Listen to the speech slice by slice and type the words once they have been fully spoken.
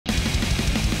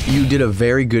You did a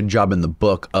very good job in the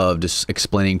book of just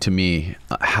explaining to me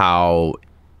how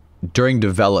during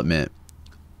development,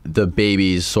 the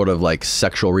baby's sort of like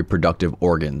sexual reproductive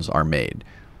organs are made.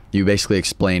 You basically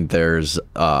explained there's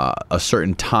a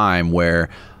certain time where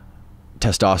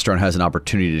testosterone has an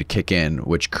opportunity to kick in,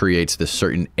 which creates this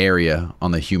certain area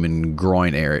on the human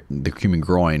groin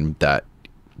that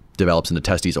develops into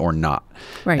testes or not.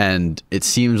 Right. And it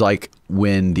seems like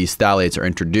when these phthalates are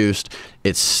introduced,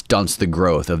 it stunts the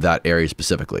growth of that area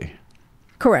specifically.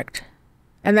 Correct.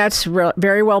 And that's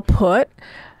very well put.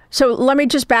 So let me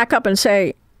just back up and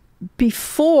say,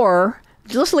 before,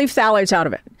 let's leave phthalates out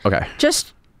of it. Okay.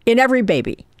 Just in every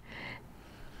baby.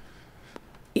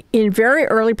 In very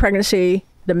early pregnancy,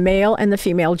 the male and the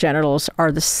female genitals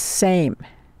are the same.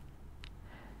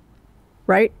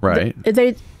 Right? Right.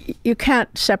 You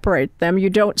can't separate them. You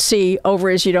don't see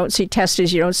ovaries, you don't see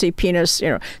testes, you don't see penis,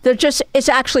 it's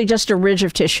actually just a ridge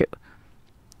of tissue.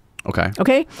 Okay.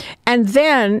 Okay? And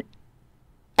then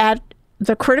at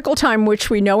the critical time,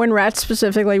 which we know in rats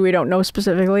specifically, we don't know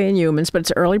specifically in humans, but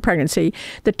it's early pregnancy,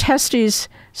 the testes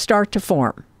start to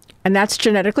form. And that's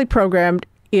genetically programmed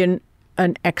in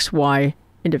an XY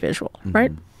individual,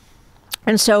 right?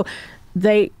 And so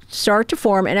they start to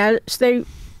form, and as they,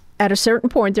 at a certain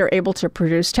point, they're able to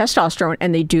produce testosterone,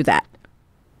 and they do that,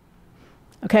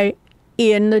 okay,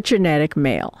 in the genetic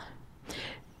male.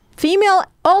 Female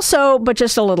also, but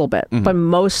just a little bit, but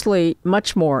mostly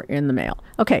much more in the male.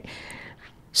 Okay,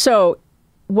 so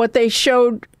what they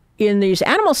showed in these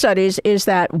animal studies is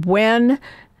that when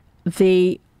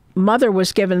the mother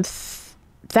was given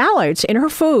phthalates in her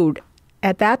food,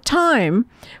 at that time,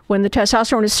 when the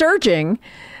testosterone is surging,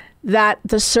 that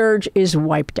the surge is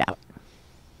wiped out.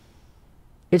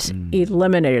 It's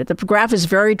eliminated. The graph is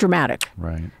very dramatic.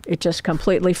 Right. It's just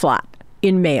completely flat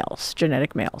in males,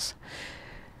 genetic males.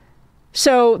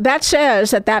 So that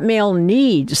says that that male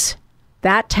needs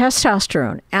that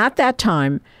testosterone at that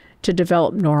time to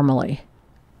develop normally.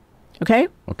 Okay?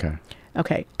 Okay.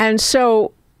 Okay. And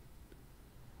so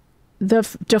the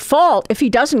default, if he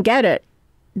doesn't get it,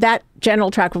 that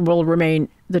genital tract will remain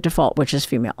the default, which is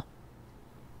female.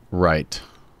 Right.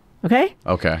 Okay?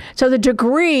 Okay. So the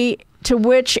degree to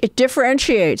which it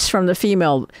differentiates from the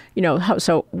female,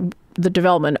 so the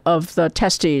development of the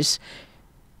testes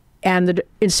and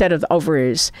instead of the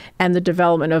ovaries, and the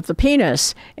development of the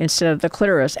penis instead of the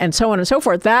clitoris, and so on and so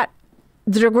forth, the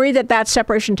degree that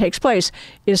separation takes place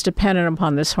is dependent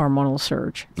upon this hormonal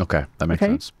surge. Okay. That makes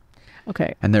sense.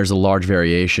 Okay. And there's a large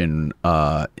variation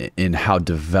in how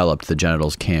developed the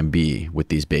genitals can be with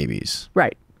these babies.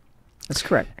 Right. That's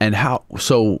correct. And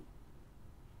so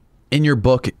in your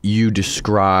book, you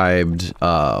described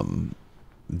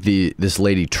this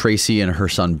lady, Tracy, and her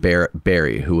son,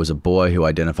 Barry, who was a boy who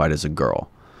identified as a girl.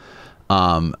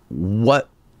 What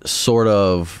sort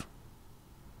of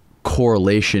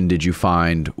correlation did you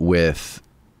find with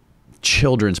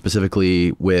children,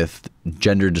 specifically with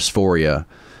gender dysphoria,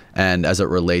 and as it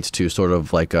relates to sort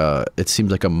of like it seems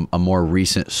like a more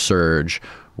recent surge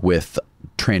with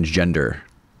the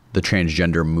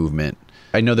transgender movement?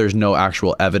 I know there's no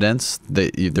actual evidence,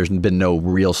 there's been no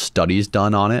real studies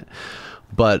done on it,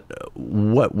 but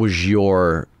what was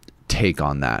your take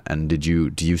on that? And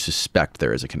do you suspect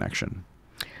there is a connection?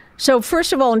 So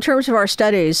first of all, in terms of our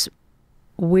studies,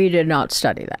 we did not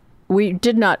study that. We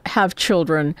did not have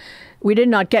children. We did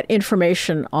not get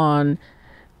information on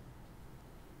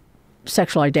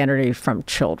sexual identity from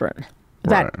children.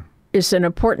 Right. That is an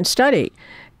important study,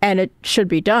 and it should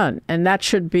be done, and that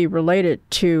should be related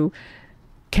to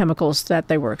chemicals that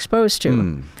they were exposed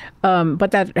to.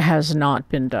 But that has not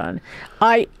been done.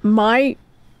 My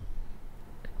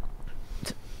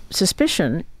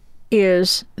suspicion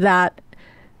is that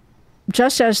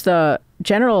just as the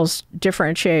genitals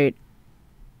differentiate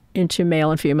into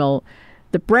male and female,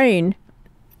 the brain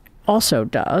also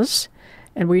does.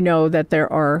 And we know that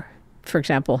there are, for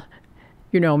example,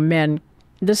 men,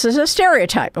 this is a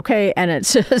stereotype, okay? And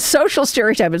it's a social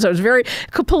stereotype, and so it's very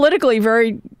politically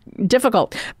very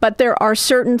difficult. But there are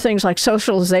certain things like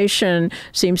socialization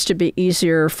seems to be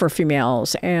easier for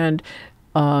females, and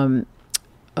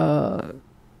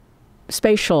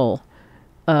spatial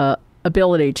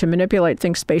ability to manipulate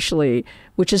things spatially,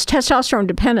 which is testosterone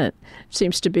dependent,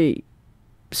 seems to be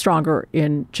stronger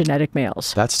in genetic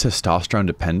males. That's testosterone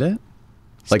dependent?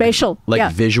 Spatial,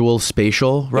 visual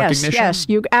spatial recognition? Yes.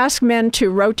 You ask men to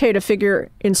rotate a figure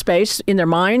in space in their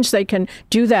minds, they can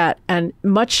do that, and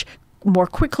much more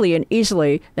quickly and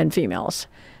easily than females.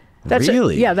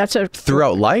 Really? That's a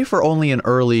throughout life, or only in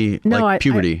early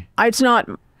puberty? It's not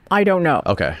I don't know.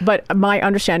 Okay. But my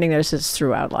understanding is it's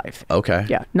throughout life. Okay.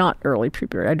 Yeah, not early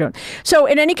pre-puberty. I don't. So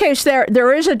in any case,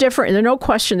 there is a different. There's no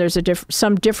question. There's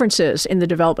some differences in the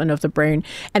development of the brain,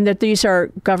 and that these are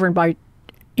governed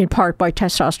in part by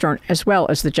testosterone as well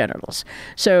as the genitals.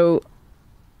 So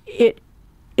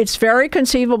it's very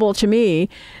conceivable to me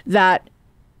that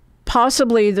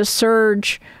possibly the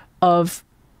surge of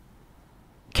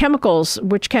chemicals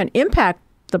which can impact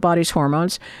the body's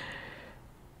hormones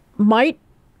might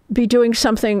be doing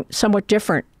something somewhat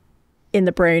different in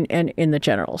the brain and in the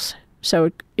genitals. So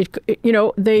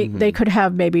they could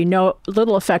have maybe no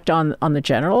little effect on the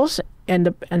genitals,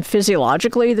 and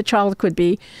physiologically the child could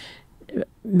be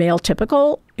male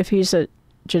typical if he's a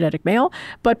genetic male,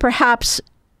 but perhaps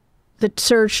the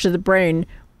surge to the brain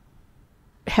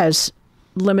has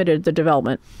limited the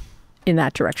development in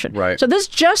that direction. Right. So this is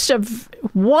just a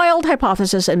wild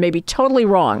hypothesis and maybe totally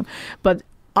wrong, but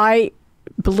I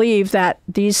believe that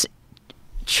these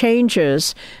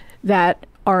changes that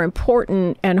are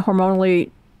important and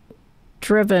hormonally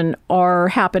driven are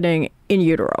happening in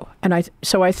utero. And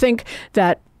so I think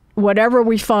that whatever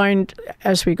we find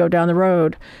as we go down the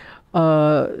road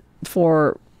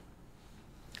for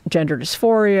gender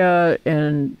dysphoria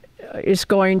and is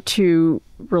going to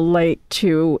relate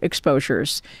to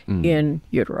exposures in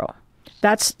utero.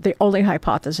 That's the only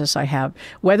hypothesis I have.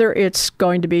 Whether it's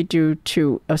going to be due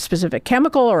to a specific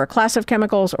chemical or a class of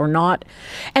chemicals or not.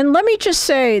 And let me just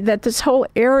say that this whole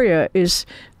area is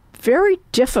very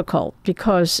difficult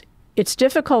because it's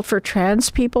difficult for trans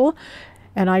people.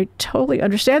 And I totally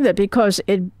understand that because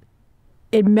it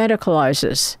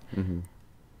medicalizes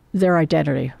their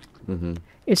identity.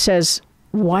 It says,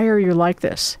 why are you like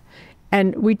this?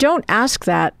 And we don't ask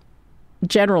that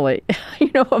generally, and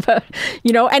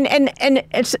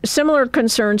it's similar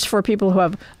concerns for people who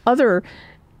have other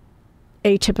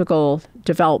atypical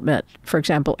development, for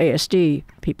example, ASD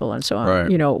people and so on.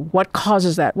 Right. What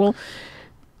causes that? Well,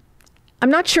 I'm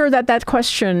not sure that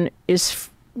question is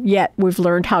yet we've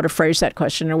learned how to phrase that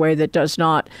question in a way that does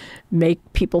not make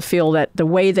people feel that the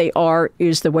way they are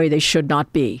is the way they should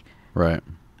not be. Right.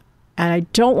 And I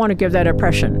don't want to give that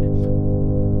impression.